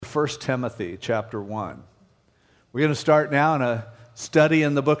1 Timothy chapter 1. We're going to start now in a study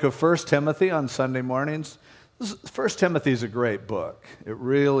in the book of 1 Timothy on Sunday mornings. 1 Timothy is a great book. It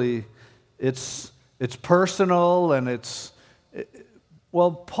really, it's personal, and the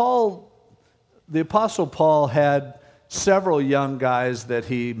Apostle Paul had several young guys that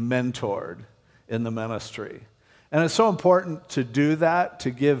he mentored in the ministry. And it's so important to do that,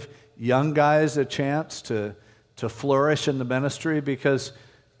 to give young guys a chance to flourish in the ministry, because,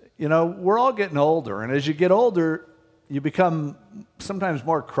 we're all getting older. And as you get older, you become sometimes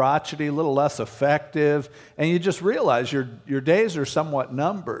more crotchety, a little less effective, and you just realize your days are somewhat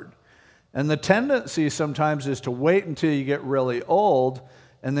numbered. And the tendency sometimes is to wait until you get really old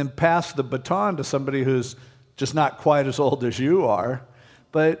and then pass the baton to somebody who's just not quite as old as you are.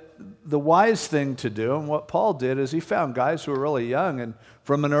 But the wise thing to do, and what Paul did, is he found guys who were really young, and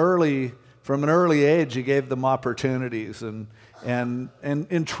from an early age, he gave them opportunities and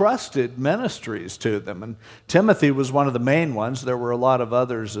entrusted ministries to them. And Timothy was one of the main ones. There were a lot of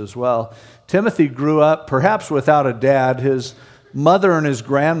others as well. Timothy grew up perhaps without a dad. His mother and his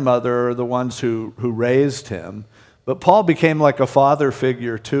grandmother are the ones who raised him. But Paul became like a father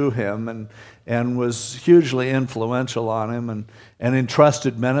figure to him and was hugely influential on him and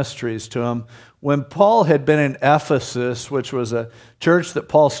entrusted ministries to him. When Paul had been in Ephesus, which was a church that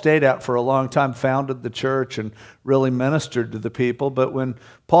Paul stayed at for a long time, founded the church and really ministered to the people. But when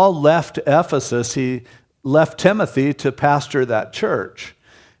Paul left Ephesus, he left Timothy to pastor that church.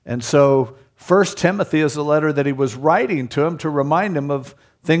 And so 1 Timothy is a letter that he was writing to him to remind him of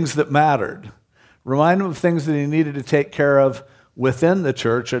things that mattered. Remind him of things that he needed to take care of within the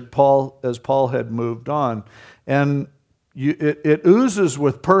church as Paul had moved on. And it oozes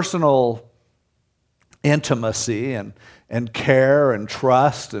with personal intimacy and care and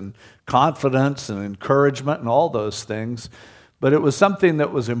trust and confidence and encouragement and all those things. But it was something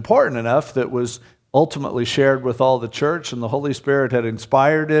that was important enough that was ultimately shared with all the church, and the Holy Spirit had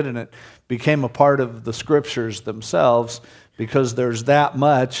inspired it, and it became a part of the Scriptures themselves, because there's that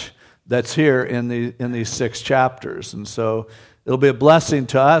much that's here in these 6 chapters. And so it'll be a blessing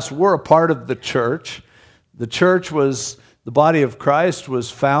to us. We're a part of the church. The body of Christ was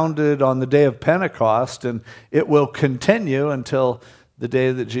founded on the day of Pentecost, and it will continue until the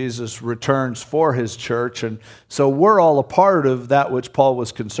day that Jesus returns for his church. And so we're all a part of that which Paul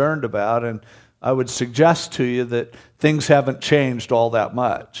was concerned about, and I would suggest to you that things haven't changed all that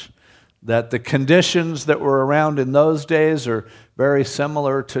much, that the conditions that were around in those days are very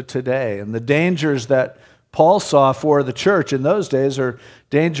similar to today. And the dangers that Paul saw for the church in those days are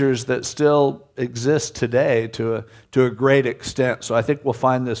dangers that still exist today to a great extent. So I think we'll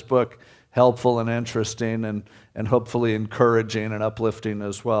find this book helpful and interesting and hopefully encouraging and uplifting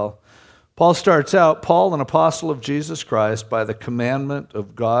as well. Paul starts out, Paul, an apostle of Jesus Christ, by the commandment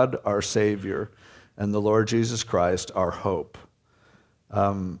of God our Savior and the Lord Jesus Christ our hope.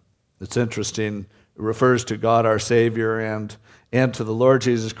 It's interesting. It refers to God our Savior and to the Lord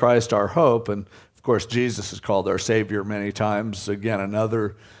Jesus Christ our hope. And of course, Jesus is called our Savior many times. Again,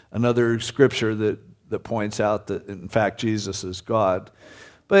 another scripture that points out that, in fact, Jesus is God.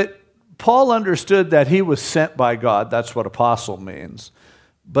 But Paul understood that he was sent by God. That's what apostle means.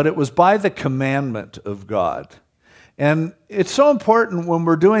 But it was by the commandment of God. And it's so important when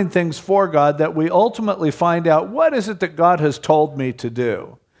we're doing things for God that we ultimately find out, what is it that God has told me to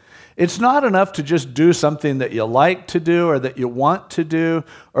do? It's not enough to just do something that you like to do or that you want to do,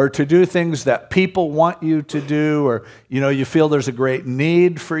 or to do things that people want you to do, or you feel there's a great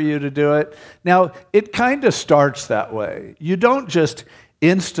need for you to do it. Now, it kind of starts that way. You don't just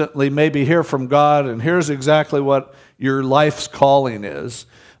instantly maybe hear from God and here's exactly what your life's calling is.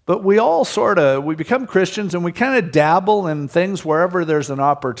 But we all we become Christians and we kind of dabble in things wherever there's an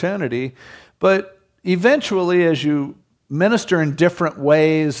opportunity. But eventually, as you minister in different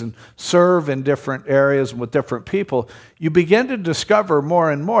ways and serve in different areas and with different people, you begin to discover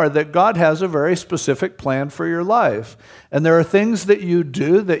more and more that God has a very specific plan for your life. And there are things that you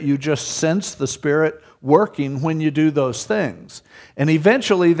do that you just sense the Spirit working when you do those things. And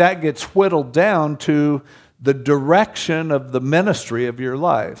eventually that gets whittled down to the direction of the ministry of your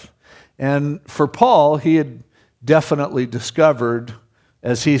life. And for Paul, he had definitely discovered,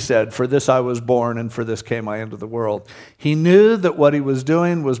 as he said, "For this I was born, and for this came I into the world." He knew that what he was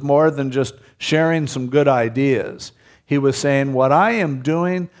doing was more than just sharing some good ideas. He was saying, what I am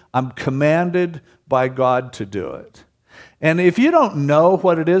doing, I'm commanded by God to do it. And if you don't know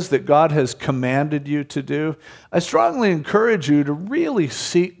what it is that God has commanded you to do, I strongly encourage you to really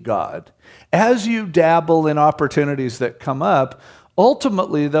seek God. As you dabble in opportunities that come up,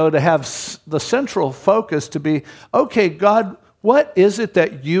 ultimately, though, to have the central focus to be, okay, God, what is it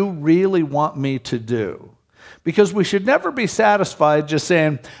that you really want me to do? Because we should never be satisfied just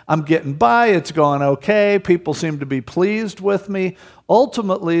saying, I'm getting by, it's going okay, people seem to be pleased with me.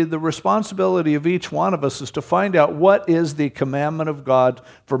 Ultimately, the responsibility of each one of us is to find out what is the commandment of God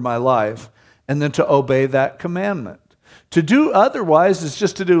for my life, and then to obey that commandment. To do otherwise is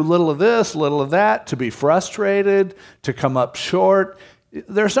just to do little of this, little of that, to be frustrated, to come up short.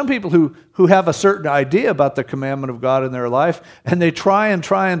 There are some people who have a certain idea about the commandment of God in their life, and they try, and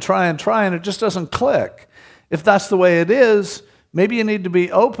it just doesn't click. If that's the way it is, maybe you need to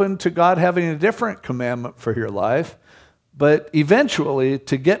be open to God having a different commandment for your life. But eventually,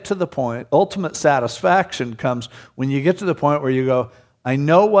 to get to the point, ultimate satisfaction comes when you get to the point where you go, I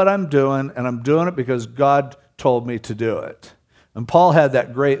know what I'm doing, and I'm doing it because God told me to do it. And Paul had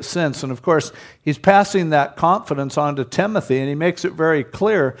that great sense. And of course, he's passing that confidence on to Timothy, and he makes it very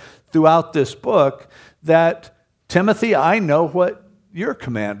clear throughout this book that, Timothy, I know what you're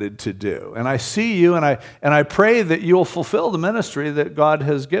commanded to do. And I see you, and I pray that you'll fulfill the ministry that God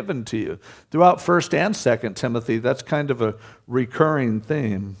has given to you. Throughout 1st and 2nd Timothy, that's kind of a recurring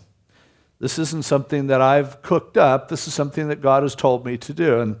theme. This isn't something that I've cooked up. This is something that God has told me to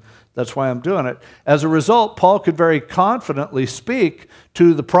do, and that's why I'm doing it. As a result, Paul could very confidently speak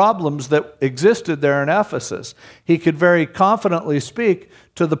to the problems that existed there in Ephesus. He could very confidently speak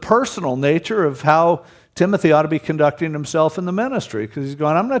to the personal nature of how Timothy ought to be conducting himself in the ministry, because he's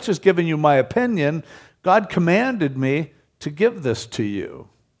going, I'm not just giving you my opinion. God commanded me to give this to you.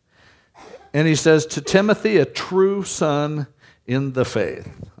 And he says, to Timothy, a true son in the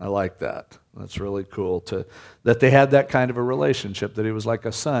faith. I like that. That's really cool that they had that kind of a relationship, that he was like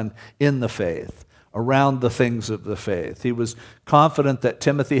a son in the faith, around the things of the faith. He was confident that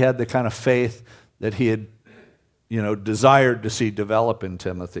Timothy had the kind of faith that he had, desired to see develop in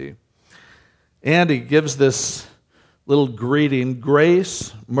Timothy. And he gives this little greeting,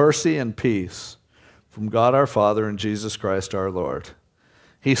 grace, mercy, and peace from God our Father and Jesus Christ our Lord.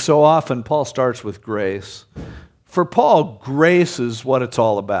 Paul starts with grace. For Paul, grace is what it's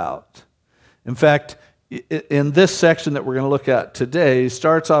all about. In fact, in this section that we're going to look at today, he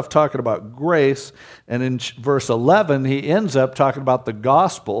starts off talking about grace, and in verse 11, he ends up talking about the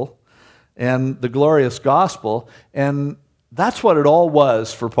gospel and the glorious gospel, and that's what it all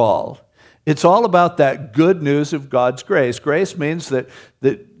was for Paul. It's all about that good news of God's grace. Grace means that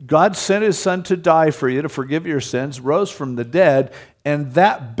God sent his son to die for you, to forgive your sins, rose from the dead, and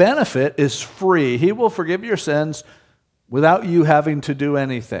that benefit is free. He will forgive your sins without you having to do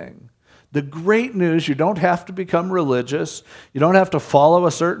anything. The great news, you don't have to become religious. You don't have to follow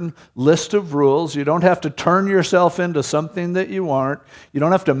a certain list of rules. You don't have to turn yourself into something that you aren't. You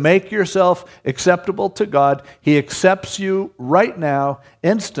don't have to make yourself acceptable to God. He accepts you right now,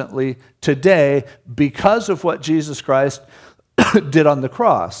 instantly, today, because of what Jesus Christ did on the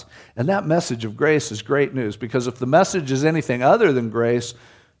cross. And that message of grace is great news, because if the message is anything other than grace,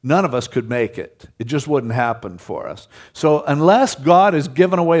 none of us could make it. It just wouldn't happen for us. So unless God is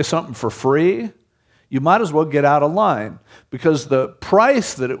giving away something for free, you might as well get out of line, because the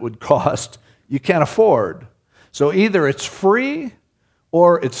price that it would cost, you can't afford. So either it's free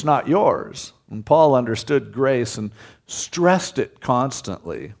or it's not yours. And Paul understood grace and stressed it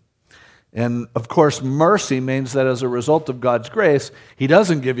constantly. And of course, mercy means that as a result of God's grace, he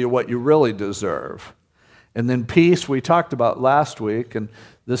doesn't give you what you really deserve. And then peace, we talked about last week, and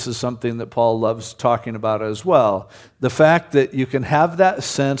this is something that Paul loves talking about as well. The fact that you can have that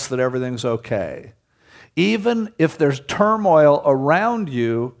sense that everything's okay. Even if there's turmoil around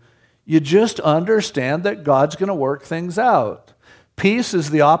you, you just understand that God's going to work things out. Peace is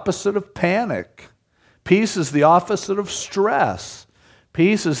the opposite of panic. Peace is the opposite of stress.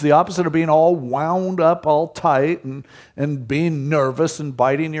 Peace is the opposite of being all wound up, all tight, and being nervous and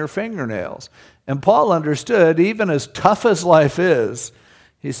biting your fingernails. And Paul understood, even as tough as life is,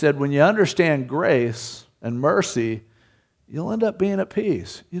 he said, when you understand grace and mercy, you'll end up being at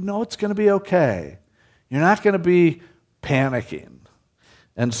peace. You know it's going to be okay. You're not going to be panicking.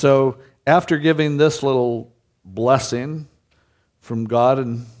 And so after giving this little blessing from God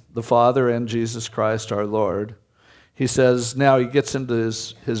and the Father and Jesus Christ our Lord, he says, now he gets into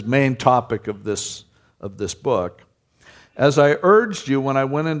his main topic of this book. As I urged you when I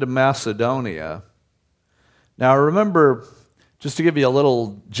went into Macedonia. Now remember, just to give you a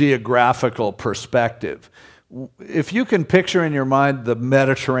little geographical perspective, if you can picture in your mind the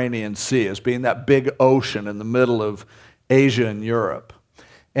Mediterranean Sea as being that big ocean in the middle of Asia and Europe,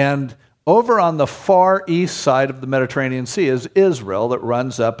 and over on the far east side of the Mediterranean Sea is Israel, that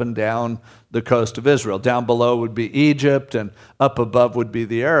runs up and down the coast of Israel. Down below would be Egypt, and up above would be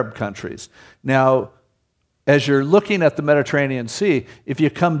the Arab countries. Now, as you're looking at the Mediterranean Sea, if you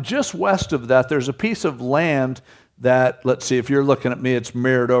come just west of that, there's a piece of land that, let's see, if you're looking at me, it's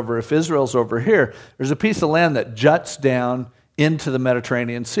mirrored over. If Israel's over here, there's a piece of land that juts down into the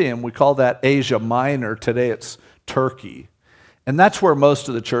Mediterranean Sea, and we call that Asia Minor. Today it's Turkey. And that's where most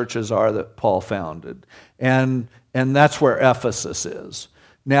of the churches are that Paul founded. And that's where Ephesus is.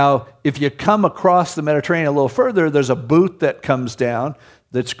 Now, if you come across the Mediterranean a little further, there's a boot that comes down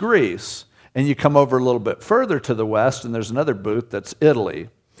that's Greece. And you come over a little bit further to the west, and there's another boot that's Italy,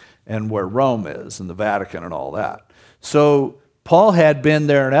 and where Rome is, and the Vatican and all that. So Paul had been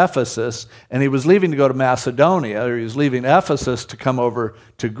there in Ephesus, and he was leaving to go to Macedonia, or he was leaving Ephesus to come over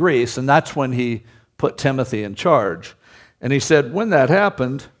to Greece, and that's when he put Timothy in charge. And he said, when that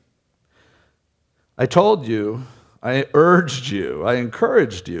happened, I told you, I urged you, I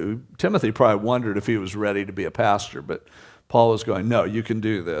encouraged you. Timothy probably wondered if he was ready to be a pastor, but Paul was going, no, you can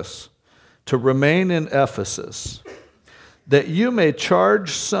do this. To remain in Ephesus, that you may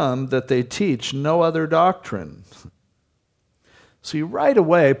charge some that they teach no other doctrine. See, right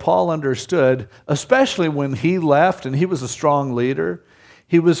away, Paul understood, especially when he left and he was a strong leader,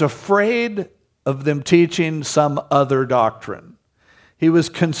 he was afraid of them teaching some other doctrine. He was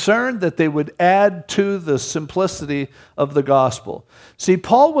concerned that they would add to the simplicity of the gospel. See,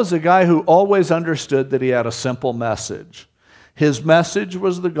 Paul was a guy who always understood that he had a simple message. His message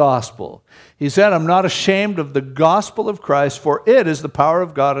was the gospel. He said, I'm not ashamed of the gospel of Christ, for it is the power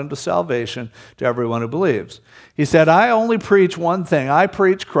of God unto salvation to everyone who believes. He said, I only preach one thing. I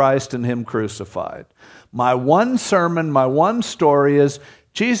preach Christ and him crucified. My one sermon, my one story is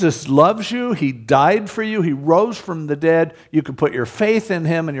Jesus loves you. He died for you. He rose from the dead. You can put your faith in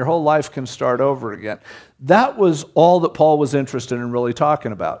him and your whole life can start over again. That was all that Paul was interested in really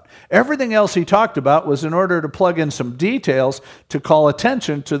talking about. Everything else he talked about was in order to plug in some details to call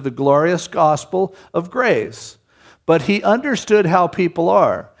attention to the glorious gospel of grace. But he understood how people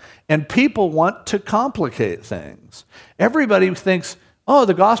are. And people want to complicate things. Everybody thinks, oh,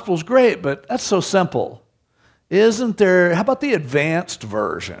 the gospel's great, but that's so simple. Isn't there, how about the advanced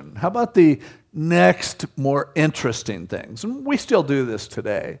version? How about the next more interesting things? And we still do this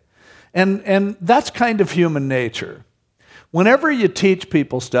today. And that's kind of human nature. Whenever you teach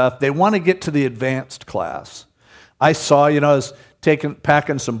people stuff, they want to get to the advanced class. I saw, I was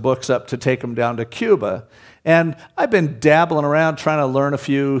packing some books up to take them down to Cuba. And I've been dabbling around trying to learn a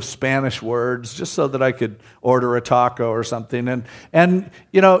few Spanish words just so that I could order a taco or something. And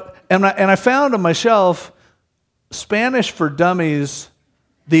I found on my shelf Spanish for Dummies,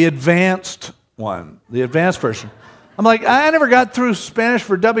 the advanced one, the advanced version. I'm like, I never got through Spanish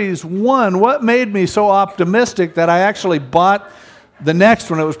for Dummies 1. What made me so optimistic that I actually bought the next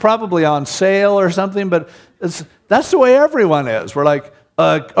one? It was probably on sale or something, but that's the way everyone is. We're like,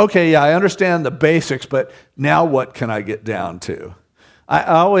 okay, yeah, I understand the basics, but now what can I get down to? I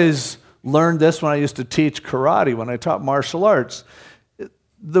always learned this when I used to teach karate, when I taught martial arts.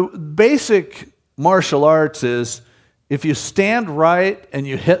 The basic martial arts is if you stand right and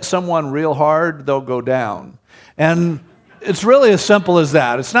you hit someone real hard, they'll go down. And it's really as simple as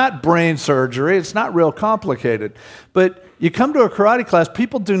that. It's not brain surgery. It's not real complicated. But you come to a karate class,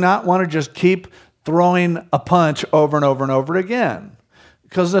 people do not want to just keep throwing a punch over and over and over again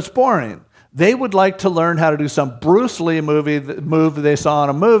because that's boring. They would like to learn how to do some Bruce Lee move they saw in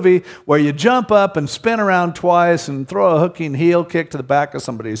a movie where you jump up and spin around twice and throw a hooking heel kick to the back of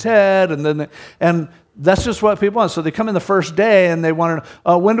somebody's head, and that's just what people want. So they come in the first day and they want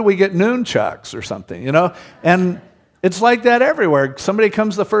to, when do we get nunchucks or something, And it's like that everywhere. Somebody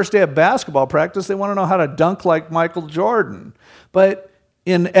comes the first day of basketball practice, they want to know how to dunk like Michael Jordan. But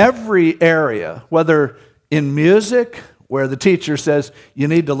in every area, whether in music, where the teacher says, you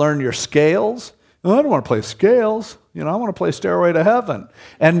need to learn your scales. No, I don't want to play scales. I want to play Stairway to Heaven.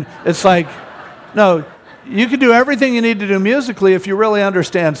 And it's like, no, you can do everything you need to do musically if you really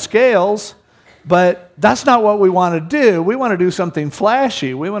understand scales, but that's not what we want to do. We want to do something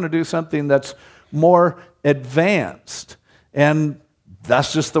flashy. We want to do something that's more advanced. And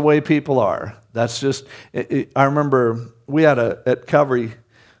that's just the way people are. That's just, I remember we had at Calvary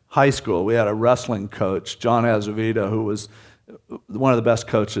High School, we had a wrestling coach, John Azevedo, who was one of the best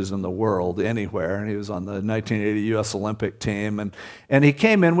coaches in the world anywhere, and he was on the 1980 U.S. Olympic team. And he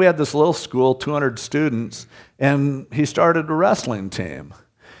came in, we had this little school, 200 students, and he started a wrestling team.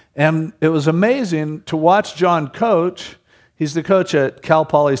 And it was amazing to watch John coach. He's the coach at Cal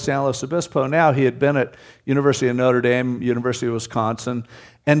Poly San Luis Obispo now. He had been at University of Notre Dame, University of Wisconsin,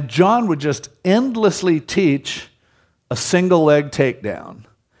 and John would just endlessly teach a single leg takedown.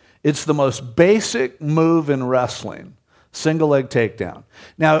 It's the most basic move in wrestling. Single leg takedown.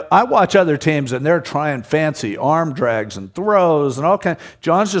 Now, I watch other teams and they're trying fancy arm drags and throws and all kinds.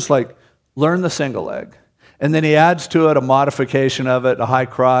 John's just like, learn the single leg. And then he adds to it a modification of it, a high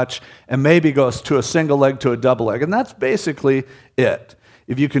crotch, and maybe goes to a single leg to a double leg. And that's basically it.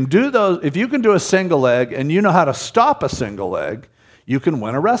 If you can do a single leg and you know how to stop a single leg, you can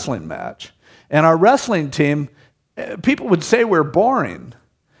win a wrestling match. And our wrestling team, people would say we're boring,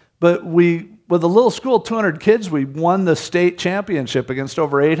 but with a little school, 200 kids, we won the state championship against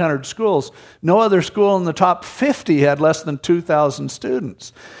over 800 schools. No other school in the top 50 had less than 2,000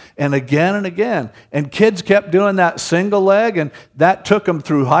 students. And again. And kids kept doing that single leg, and that took them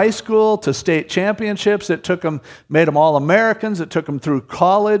through high school to state championships. It made them All-Americans. It took them through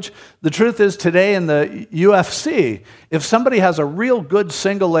college. The truth is, today in the UFC, if somebody has a real good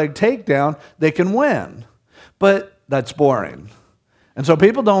single leg takedown, they can win. But that's boring. And so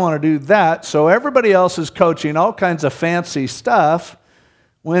people don't want to do that. So everybody else is coaching all kinds of fancy stuff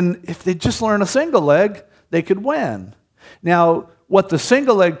when if they just learn a single leg, they could win. Now, what the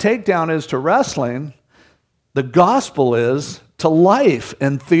single leg takedown is to wrestling, the gospel is to life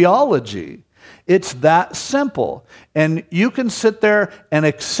and theology. It's that simple. And you can sit there and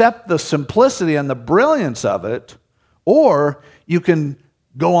accept the simplicity and the brilliance of it, or you can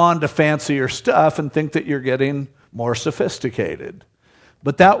go on to fancier stuff and think that you're getting more sophisticated.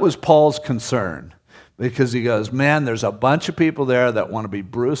 But that was Paul's concern, because he goes, man, there's a bunch of people there that want to be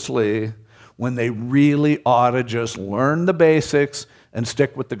Bruce Lee when they really ought to just learn the basics and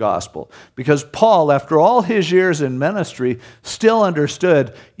stick with the gospel. Because Paul, after all his years in ministry, still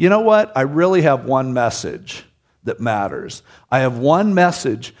understood, you know what? I really have one message that matters. I have one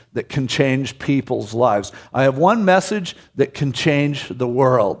message that can change people's lives. I have one message that can change the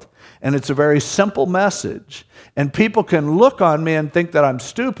world. And it's a very simple message. And people can look on me and think that I'm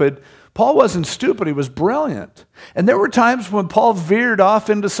stupid. Paul wasn't stupid, he was brilliant. And there were times when Paul veered off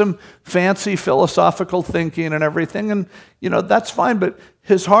into some fancy philosophical thinking and everything, and that's fine, but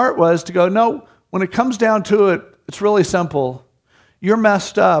his heart was to go, no, when it comes down to it, it's really simple. You're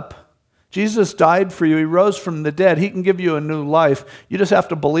messed up. Jesus died for you. He rose from the dead. He can give you a new life. You just have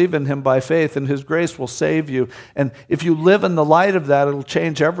to believe in him by faith, and his grace will save you. And if you live in the light of that, it'll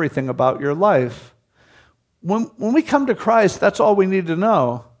change everything about your life. When we come to Christ, that's all we need to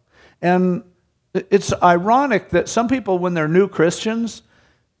know. And it's ironic that some people, when they're new Christians,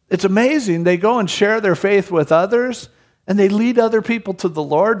 it's amazing. They go and share their faith with others, and they lead other people to the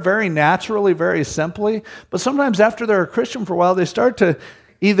Lord very naturally, very simply. But sometimes after they're a Christian for a while, they start to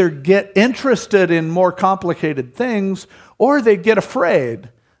either get interested in more complicated things, or they get afraid.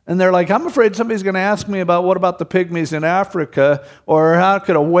 And they're like, I'm afraid somebody's going to ask me about what about the pygmies in Africa, or how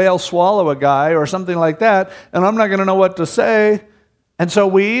could a whale swallow a guy, or something like that, and I'm not going to know what to say. And so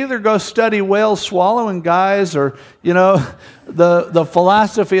we either go study whales swallowing guys, or, the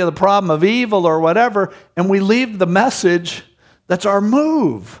philosophy of the problem of evil or whatever, and we leave the message. That's our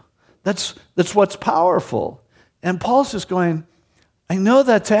move. That's what's powerful. And Paul's just going, I know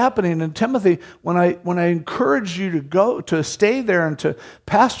that's happening. And Timothy, when I encouraged you to stay there and to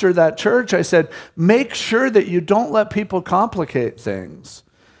pastor that church, I said, make sure that you don't let people complicate things.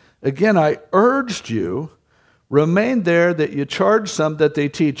 Again, I urged you, remain there, that you charge some that they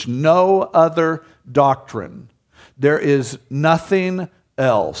teach no other doctrine. There is nothing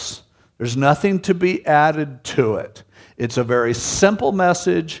else. There's nothing to be added to it. It's a very simple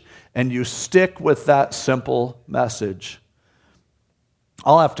message, and you stick with that simple message.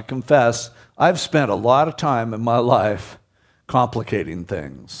 I'll have to confess, I've spent a lot of time in my life complicating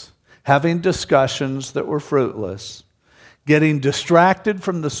things, having discussions that were fruitless, getting distracted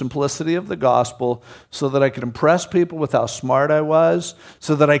from the simplicity of the gospel so that I could impress people with how smart I was,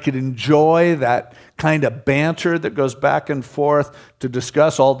 so that I could enjoy that kind of banter that goes back and forth to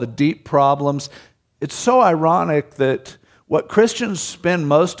discuss all the deep problems. It's so ironic that what Christians spend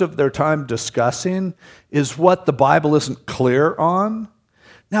most of their time discussing is what the Bible isn't clear on.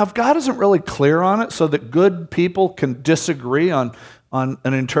 Now, if God isn't really clear on it so that good people can disagree on an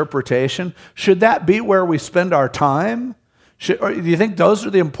interpretation, should that be where we spend our time? Or do you think those are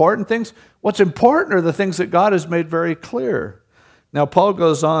the important things? What's important are the things that God has made very clear. Now, Paul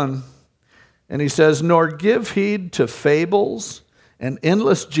goes on, and he says, nor give heed to fables and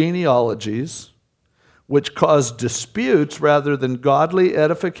endless genealogies, which cause disputes rather than godly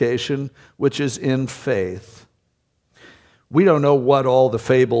edification, which is in faith. We don't know what all the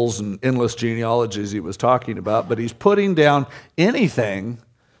fables and endless genealogies he was talking about, but he's putting down anything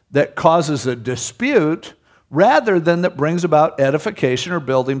that causes a dispute rather than that brings about edification or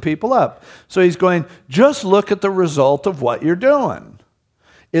building people up. So he's going, just look at the result of what you're doing.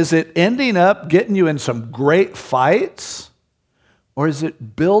 Is it ending up getting you in some great fights? Or is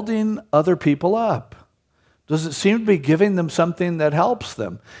it building other people up? Does it seem to be giving them something that helps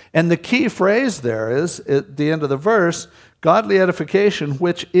them? And the key phrase there is, at the end of the verse, godly edification,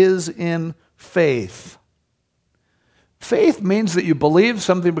 which is in faith. Faith means that you believe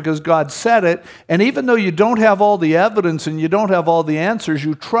something because God said it, and even though you don't have all the evidence and you don't have all the answers,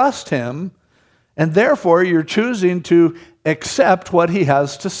 you trust Him, and therefore you're choosing to accept what He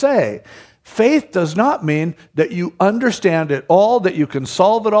has to say. Faith does not mean that you understand it all, that you can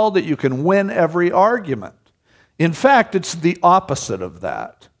solve it all, that you can win every argument. In fact, it's the opposite of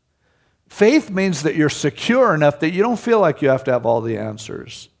that. Faith means that you're secure enough that you don't feel like you have to have all the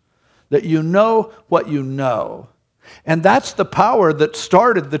answers, that you know what you know. And that's the power that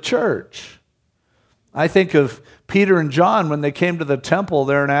started the church. I think of Peter and John when they came to the temple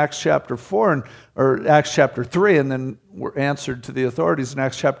there in Acts chapter 4, or Acts chapter 3, and then were answered to the authorities in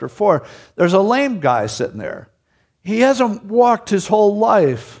Acts chapter 4. There's a lame guy sitting there. He hasn't walked his whole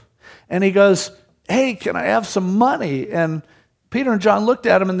life. And he goes, hey, can I have some money? And Peter and John looked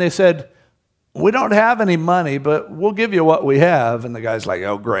at him and they said, we don't have any money, but we'll give you what we have. And the guy's like,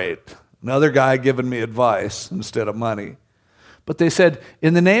 oh, great. Another guy giving me advice instead of money. But they said,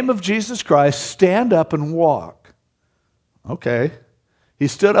 in the name of Jesus Christ, stand up and walk. Okay. He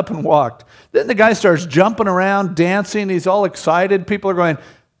stood up and walked. Then the guy starts jumping around, dancing. He's all excited. People are going,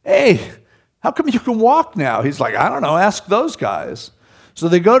 hey, how come you can walk now? He's like, I don't know, ask those guys. So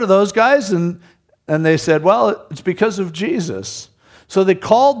they go to those guys and they said, well, it's because of Jesus. So they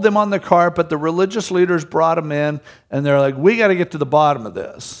called them on the carpet. The religious leaders brought him in, and they're like, we got to get to the bottom of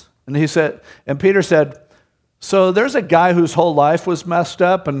this. And Peter said, so there's a guy whose whole life was messed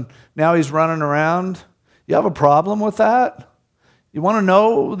up, and now he's running around. You have a problem with that? You want to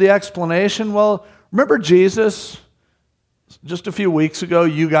know the explanation? Well, remember Jesus? Just a few weeks ago,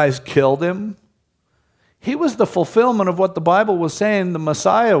 you guys killed him. He was the fulfillment of what the Bible was saying the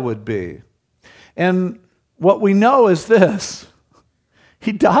Messiah would be. And what we know is this.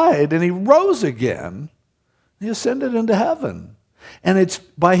 He died and he rose again. He ascended into heaven. And it's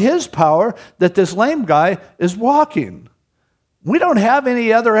by his power that this lame guy is walking. We don't have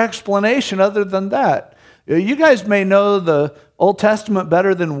any other explanation other than that. You guys may know the Old Testament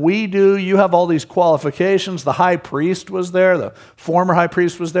better than we do. You have all these qualifications. The high priest was there. The former high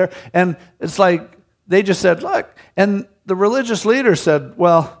priest was there. And it's like they just said, look. And the religious leader said,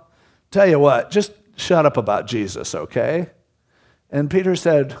 well, tell you what, just shut up about Jesus, okay? And Peter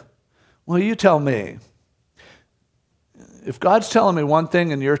said, well, you tell me. If God's telling me one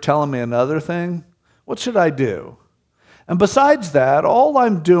thing and you're telling me another thing, what should I do? And besides that, all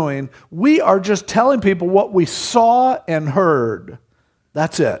I'm doing, we are just telling people what we saw and heard.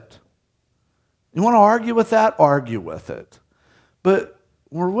 That's it. You want to argue with that? Argue with it. But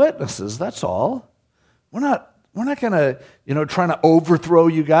we're witnesses, that's all. We're not going to, trying to overthrow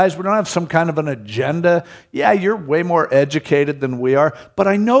you guys. We don't have some kind of an agenda. Yeah, you're way more educated than we are, but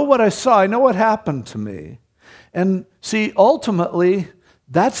I know what I saw. I know what happened to me. And see, ultimately,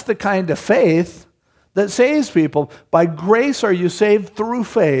 that's the kind of faith that saves people. By grace are you saved through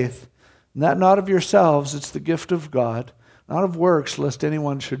faith, and that not of yourselves, it's the gift of God, not of works, lest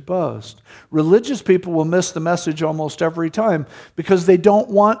anyone should boast. Religious people will miss the message almost every time because they don't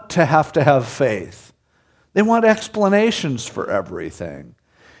want to have faith. They want explanations for everything.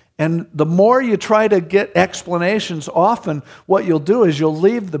 And the more you try to get explanations, often what you'll do is you'll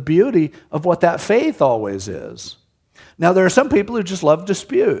leave the beauty of what that faith always is. Now, there are some people who just love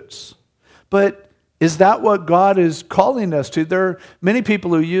disputes. But is that what God is calling us to? There are many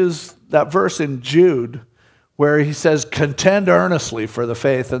people who use that verse in Jude where he says, contend earnestly for the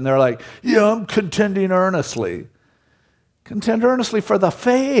faith. And they're like, yeah, I'm contending earnestly. Contend earnestly for the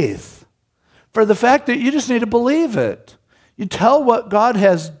faith. For the fact that you just need to believe it. You tell what God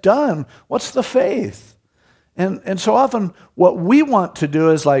has done. What's the faith? And so often what we want to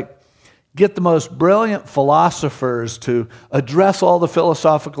do is like get the most brilliant philosophers to address all the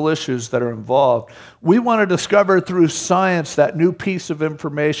philosophical issues that are involved. We want to discover through science that new piece of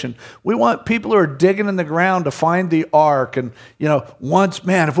information. We want people who are digging in the ground to find the ark. And,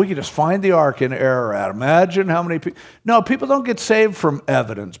 if we could just find the ark in Ararat, imagine how many people. No, people don't get saved from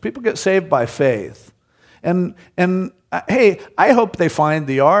evidence. People get saved by faith. And hey, I hope they find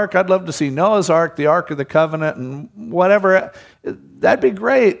the ark. I'd love to see Noah's ark, the Ark of the Covenant, and whatever. That'd be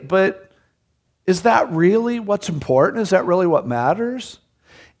great, but is that really what's important? Is that really what matters?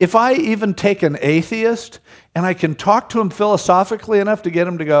 If I even take an atheist and I can talk to him philosophically enough to get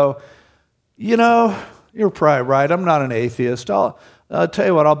him to go, you're probably right, I'm not an atheist. I'll tell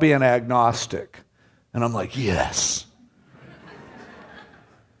you what, I'll be an agnostic. And I'm like, yes.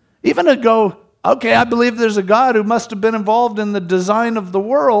 Even to go, okay, I believe there's a God who must have been involved in the design of the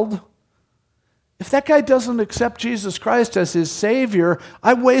world. If that guy doesn't accept Jesus Christ as his Savior,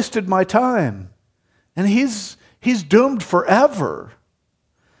 I wasted my time. And he's doomed forever.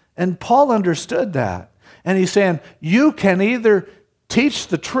 And Paul understood that. And he's saying, you can either teach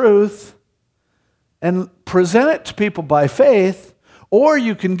the truth and present it to people by faith, or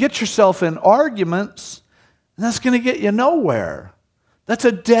you can get yourself in arguments, and that's going to get you nowhere. That's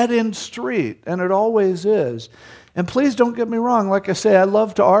a dead-end street, and it always is. And please don't get me wrong. Like I say, I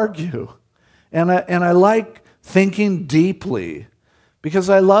love to argue. And I like thinking deeply because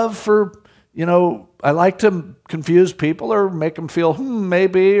I love I like to confuse people or make them feel,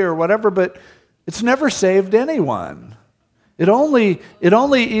 maybe, or whatever, but it's never saved anyone. It only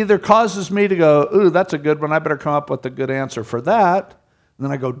either causes me to go, ooh, that's a good one, I better come up with a good answer for that. And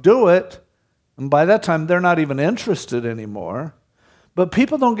then I go do it, and by that time, they're not even interested anymore. But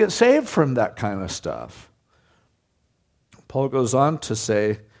people don't get saved from that kind of stuff. Paul goes on to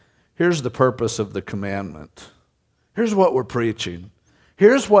say, here's the purpose of the commandment. Here's what we're preaching.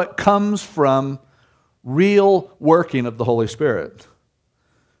 Here's what comes from real working of the Holy Spirit. The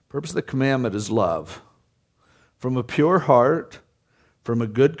purpose of the commandment is love. From a pure heart, from a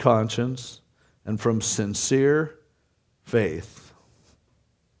good conscience, and from sincere faith.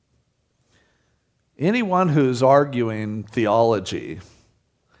 Anyone who's arguing theology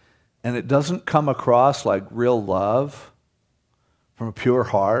and it doesn't come across like real love, from a pure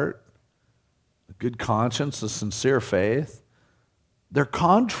heart, a good conscience, a sincere faith, they're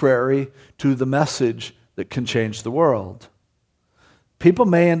contrary to the message that can change the world. People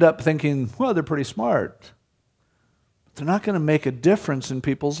may end up thinking, well, they're pretty smart. But they're not going to make a difference in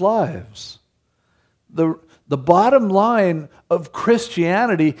people's lives. The bottom line of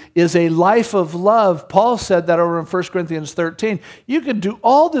Christianity is a life of love. Paul said that over in 1 Corinthians 13. You can do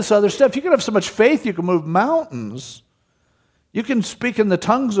all this other stuff. You can have so much faith you can move mountains. You can speak in the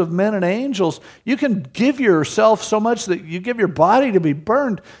tongues of men and angels. You can give yourself so much that you give your body to be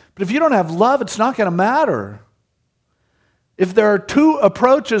burned. But if you don't have love, it's not going to matter. If there are two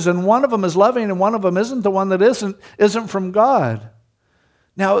approaches and one of them is loving and one of them isn't, the one that isn't from God.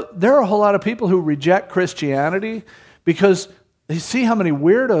 Now, there are a whole lot of people who reject Christianity because they see how many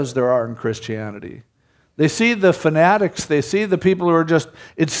weirdos there are in Christianity. They see the fanatics, they see the people who are just,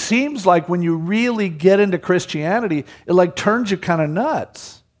 it seems like when you really get into Christianity, it like turns you kind of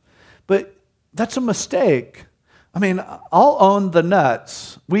nuts. But that's a mistake. I mean, I'll own the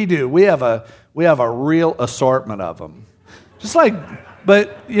nuts. We do. We have a real assortment of them. Just like,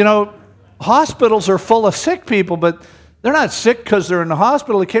 but hospitals are full of sick people, but they're not sick because they're in the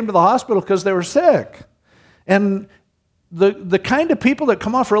hospital. They came to the hospital because they were sick. And the kind of people that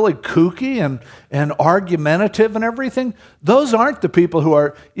come off really kooky and argumentative and everything, those aren't the people who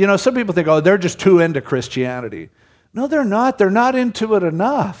are, some people think, they're just too into Christianity. No, they're not. They're not into it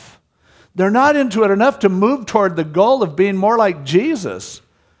enough. They're not into it enough to move toward the goal of being more like Jesus.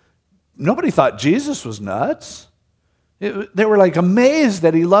 Nobody thought Jesus was nuts. They were like amazed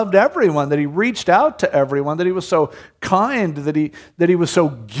that he loved everyone, that he reached out to everyone, that he was so kind, that he was so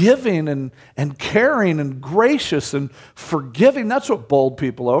giving and caring and gracious and forgiving. That's what bowled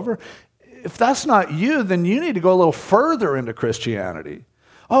people over. If that's not you, then you need to go a little further into Christianity.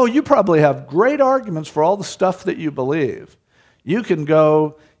 Oh, you probably have great arguments for all the stuff that you believe. You can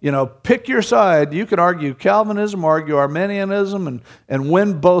go, pick your side. You can argue Calvinism, argue Arminianism, and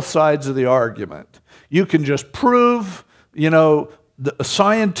win both sides of the argument. You can just prove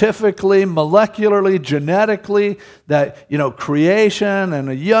scientifically, molecularly, genetically, that, creation and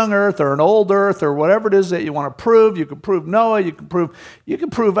a young earth or an old earth or whatever it is that you want to prove. You can prove Noah, you can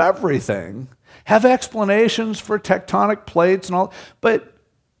prove everything. Have explanations for tectonic plates and all. But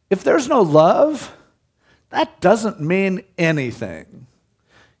if there's no love, that doesn't mean anything.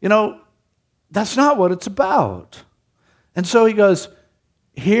 That's not what it's about. And so he goes,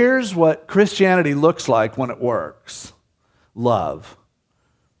 here's what Christianity looks like when it works. Love,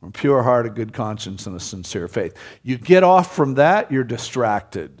 from a pure heart, a good conscience, and a sincere faith. You get off from that, you're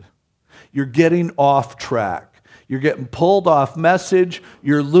distracted. You're getting off track. You're getting pulled off message.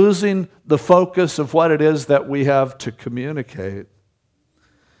 You're losing the focus of what it is that we have to communicate.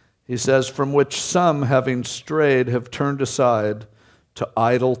 He says, from which some, having strayed, have turned aside to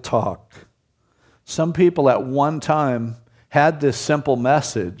idle talk. Some people at one time had this simple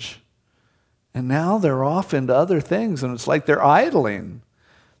message, and now they're off into other things, and it's like they're idling.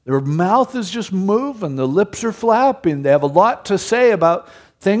 Their mouth is just moving. The lips are flapping. They have a lot to say about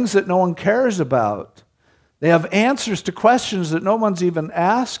things that no one cares about. They have answers to questions that no one's even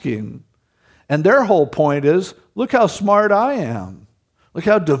asking. And their whole point is, look how smart I am. Look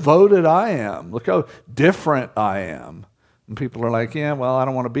how devoted I am. Look how different I am. And people are like, yeah, well, I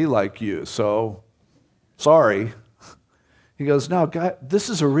don't want to be like you, so sorry. He goes, no, God, this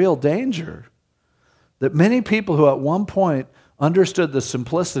is a real danger. That many people who at one point understood the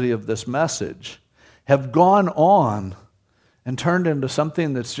simplicity of this message have gone on and turned into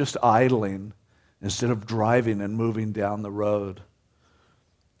something that's just idling instead of driving and moving down the road.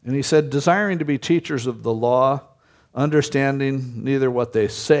 And he said, desiring to be teachers of the law, understanding neither what they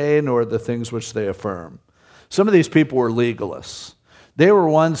say nor the things which they affirm. Some of these people were legalists. They were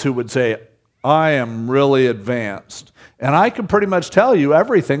ones who would say, I am really advanced, and I can pretty much tell you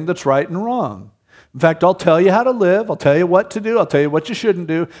everything that's right and wrong. In fact, I'll tell you how to live, I'll tell you what to do, I'll tell you what you shouldn't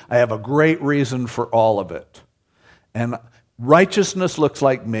do. I have a great reason for all of it. And righteousness looks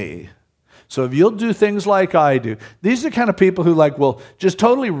like me. So if you'll do things like I do, these are the kind of people who will just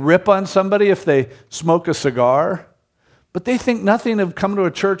totally rip on somebody if they smoke a cigar, but they think nothing of coming to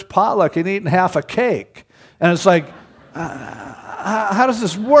a church potluck and eating half a cake. And it's like, how does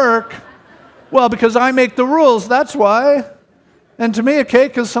this work? Well, because I make the rules, that's why. And to me, a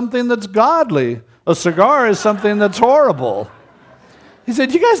cake is something that's godly. A cigar is something that's horrible. He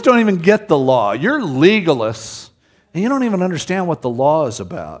said, you guys don't even get the law. You're legalists, and you don't even understand what the law is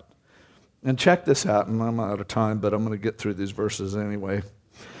about. And check this out, and I'm out of time, but I'm going to get through these verses anyway.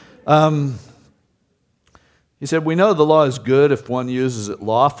 He said, we know the law is good if one uses it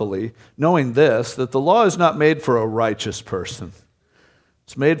lawfully, knowing this, that the law is not made for a righteous person.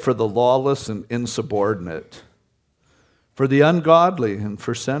 It's made for the lawless and insubordinate, for the ungodly and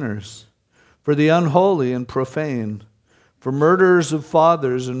for sinners, for the unholy and profane, for murderers of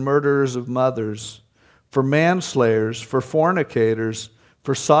fathers and murderers of mothers, for manslayers, for fornicators,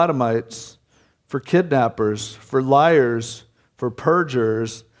 for sodomites, for kidnappers, for liars, for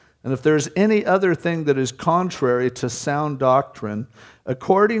perjurers, and if there's any other thing that is contrary to sound doctrine,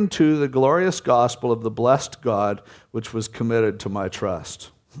 according to the glorious gospel of the blessed God, which was committed to my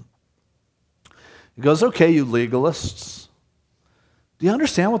trust. He goes, okay, you legalists, do you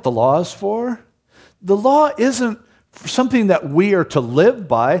understand what the law is for? The law isn't something that we are to live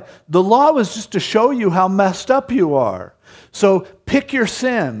by. The law was just to show you how messed up you are. So pick your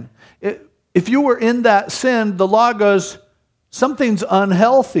sin. If you were in that sin, the law goes, something's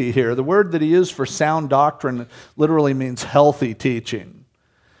unhealthy here. The word that he used for sound doctrine literally means healthy teaching.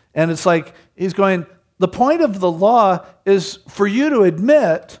 And it's like, he's going, the point of the law is for you to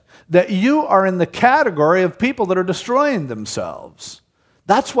admit that you are in the category of people that are destroying themselves.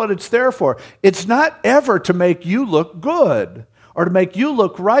 That's what it's there for. It's not ever to make you look good or to make you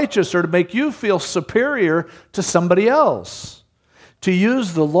look righteous or to make you feel superior to somebody else. To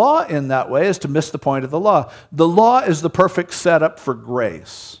use the law in that way is to miss the point of the law. The law is the perfect setup for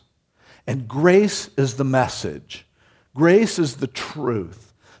grace. And grace is the message. Grace is the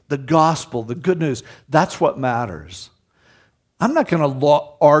truth, the gospel, the good news. That's what matters. I'm not going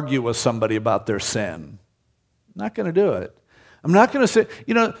to argue with somebody about their sin. I'm not going to do it. I'm not going to say,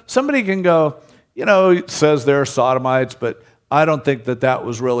 somebody can go, it says they're sodomites, but I don't think that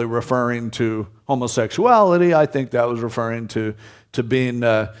was really referring to homosexuality. I think that was referring to being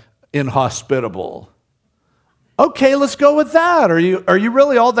inhospitable. Okay, let's go with that. Are you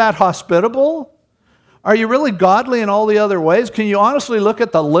really all that hospitable? Are you really godly in all the other ways? Can you honestly look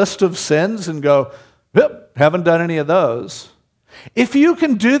at the list of sins and go, yep, haven't done any of those? If you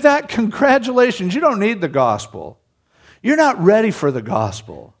can do that, congratulations. You don't need the gospel. You're not ready for the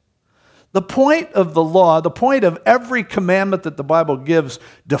gospel. The point of the law, the point of every commandment that the Bible gives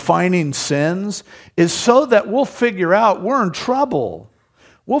defining sins is so that we'll figure out we're in trouble.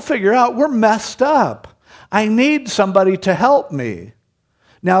 We'll figure out we're messed up. I need somebody to help me.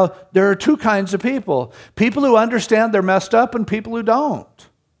 Now, there are two kinds of people. People who understand they're messed up and people who don't.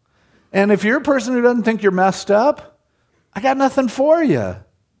 And if you're a person who doesn't think you're messed up, I got nothing for you.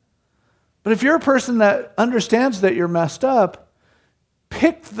 But if you're a person that understands that you're messed up,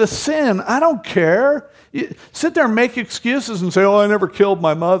 pick the sin. I don't care. You sit there and make excuses and say, I never killed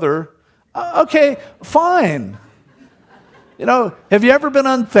my mother. Okay, fine. Have you ever been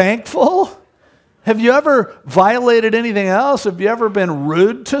unthankful? Have you ever violated anything else? Have you ever been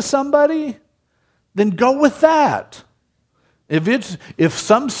rude to somebody? Then go with that. If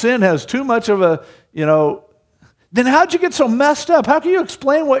some sin has too much of a, then how'd you get so messed up? How can you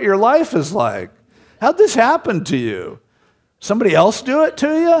explain what your life is like? How'd this happen to you? Somebody else do it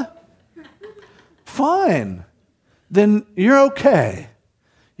to you? Fine. Then you're okay.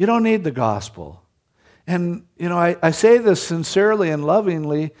 You don't need the gospel. And, I say this sincerely and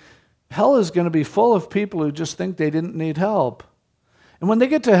lovingly. Hell is going to be full of people who just think they didn't need help. And when they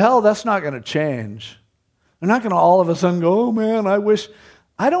get to hell, that's not going to change. They're not going to all of a sudden go, oh man,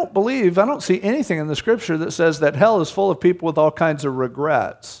 I don't see anything in the scripture that says that hell is full of people with all kinds of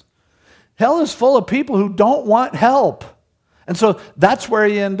regrets. Hell is full of people who don't want help. And so that's where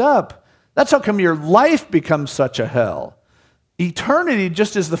you end up. That's how come your life becomes such a hell. Eternity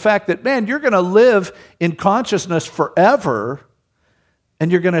just is the fact that, man, you're going to live in consciousness forever,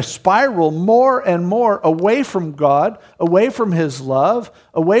 and you're going to spiral more and more away from God, away from His love,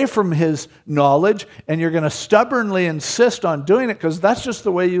 away from His knowledge, and you're going to stubbornly insist on doing it because that's just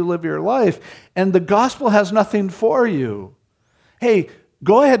the way you live your life. And the gospel has nothing for you. Hey,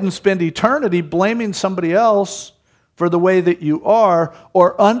 go ahead and spend eternity blaming somebody else for the way that you are,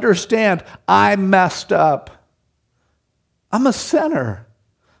 or understand, I messed up. I'm a sinner.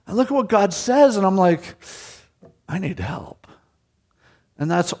 I look at what God says, and I'm like, I need help. And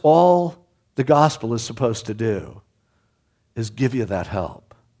that's all the gospel is supposed to do, is give you that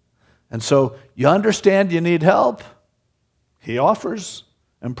help. And so you understand you need help. He offers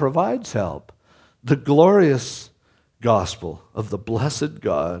and provides help. The glorious gospel of the blessed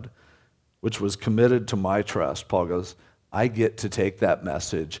God, which was committed to my trust. Paul goes, I get to take that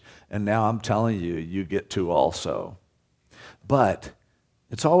message, and now I'm telling you, you get to also. But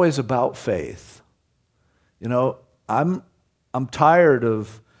it's always about faith. You know, I'm tired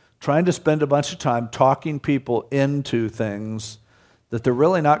of trying to spend a bunch of time talking people into things that they're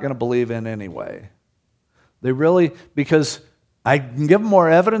really not going to believe in anyway. Because I can give them more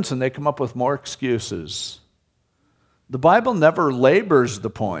evidence and they come up with more excuses. The Bible never labors the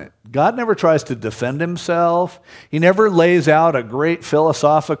point. God never tries to defend himself. He never lays out a great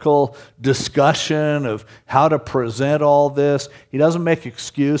philosophical discussion of how to present all this. He doesn't make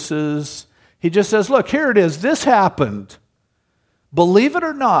excuses. He just says, look, here it is. This happened. Believe it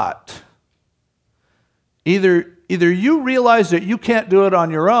or not. Either you realize that you can't do it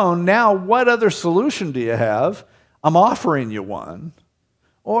on your own. Now, what other solution do you have? I'm offering you one.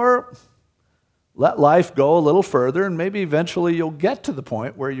 Or let life go a little further, and maybe eventually you'll get to the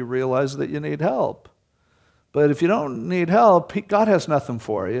point where you realize that you need help. But if you don't need help, God has nothing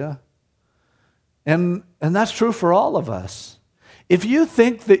for you. And that's true for all of us. If you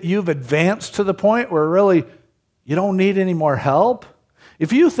think that you've advanced to the point where really you don't need any more help,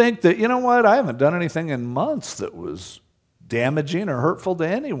 if you think that, you know what, I haven't done anything in months that was damaging or hurtful to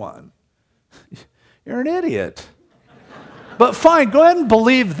anyone, you're an idiot. But fine, go ahead and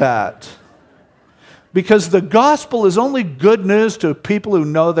believe that. Because the gospel is only good news to people who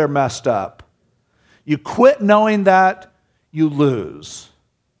know they're messed up. You quit knowing that, you lose.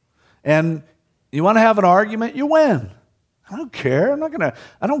 And you want to have an argument, you win. I don't care.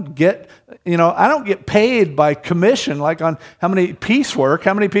 I don't get paid by commission, like on how many piecework,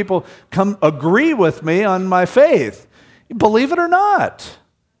 how many people come agree with me on my faith. You believe it or not.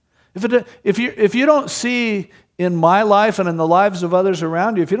 If you don't see in my life and in the lives of others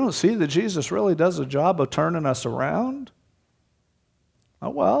around you, if you don't see that Jesus really does a job of turning us around, oh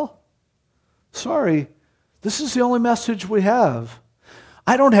well, sorry, this is the only message we have.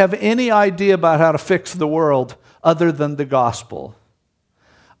 I don't have any idea about how to fix the world other than the gospel.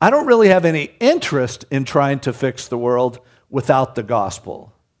 I don't really have any interest in trying to fix the world without the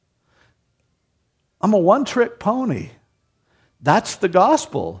gospel. I'm a one-trick pony. That's the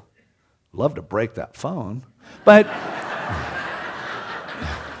gospel. Love to break that phone. But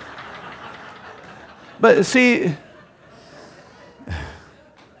see,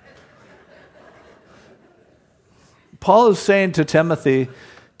 Paul is saying to Timothy,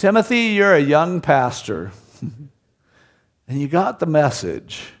 you're a young pastor, and you got the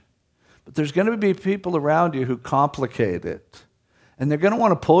message, but there's going to be people around you who complicate it, and they're going to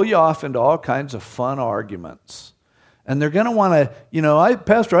want to pull you off into all kinds of fun arguments. And they're going to want to,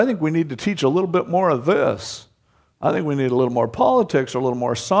 Pastor, I think we need to teach a little bit more of this. I think we need a little more politics or a little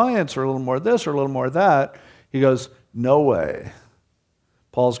more science or a little more this or a little more that. He goes, no way.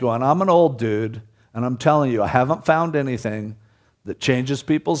 Paul's going, I'm an old dude, and I'm telling you, I haven't found anything that changes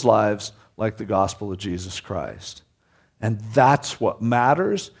people's lives like the gospel of Jesus Christ. And that's what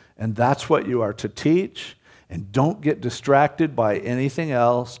matters, and that's what you are to teach. And don't get distracted by anything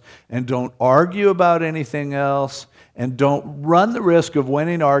else, and don't argue about anything else, and don't run the risk of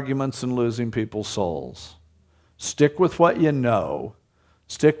winning arguments and losing people's souls. Stick with what you know.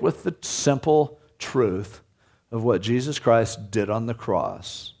 Stick with the simple truth of what Jesus Christ did on the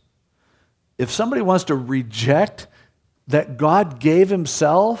cross. If somebody wants to reject that God gave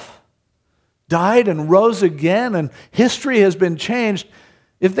himself, died and rose again, and history has been changed,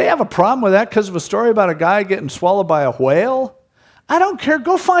 if they have a problem with that because of a story about a guy getting swallowed by a whale, I don't care.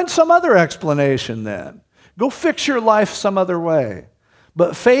 Go find some other explanation then. Go fix your life some other way.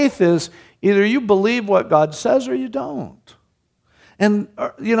 But faith is either you believe what God says or you don't. And,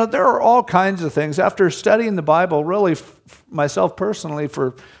 there are all kinds of things. After studying the Bible, really, myself personally,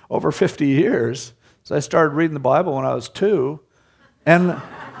 for over 50 years, so I started reading the Bible when I was 2, and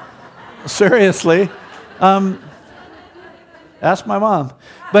seriously, ask my mom.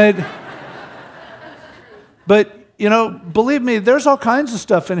 But believe me, there's all kinds of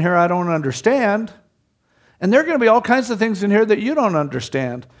stuff in here I don't understand. And there are going to be all kinds of things in here that you don't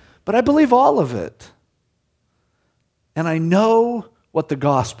understand. But I believe all of it. And I know what the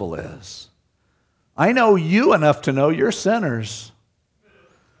gospel is. I know you enough to know you're sinners.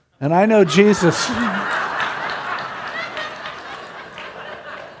 And I know Jesus.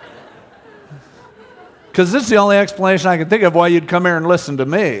 Because this is the only explanation I can think of why you'd come here and listen to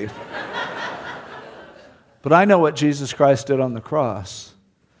me. But I know what Jesus Christ did on the cross.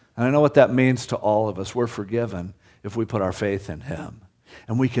 And I know what that means to all of us. We're forgiven if we put our faith in Him.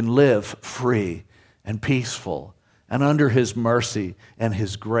 And we can live free and peaceful and under His mercy and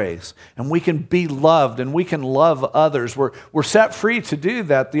His grace. And we can be loved and we can love others. We're set free to do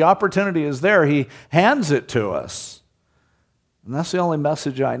that. The opportunity is there. He hands it to us. And that's the only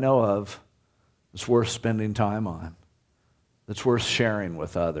message I know of that's worth spending time on, that's worth sharing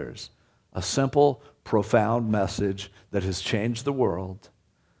with others. A simple, profound message that has changed the world,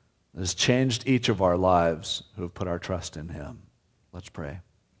 that has changed each of our lives who have put our trust in Him. Let's pray.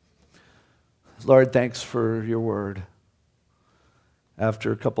 Lord, thanks for your word.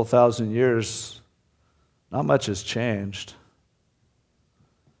 After a couple thousand years, not much has changed.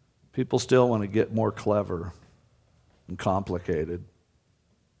 People still want to get more clever and complicated.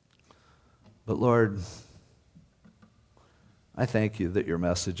 But Lord, I thank you that your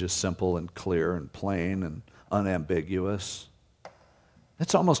message is simple and clear and plain and unambiguous.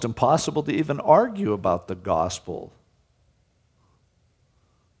 It's almost impossible to even argue about the gospel.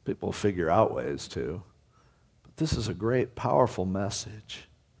 People figure out ways to. But this is a great, powerful message.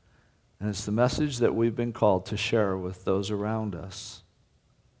 And it's the message that we've been called to share with those around us.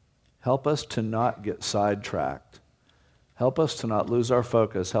 Help us to not get sidetracked. Help us to not lose our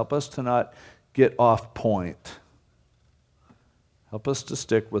focus. Help us to not get off point. Help us to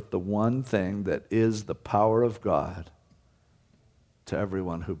stick with the one thing that is the power of God to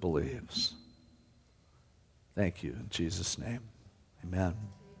everyone who believes. Thank you in Jesus' name. Amen.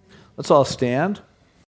 Let's all stand.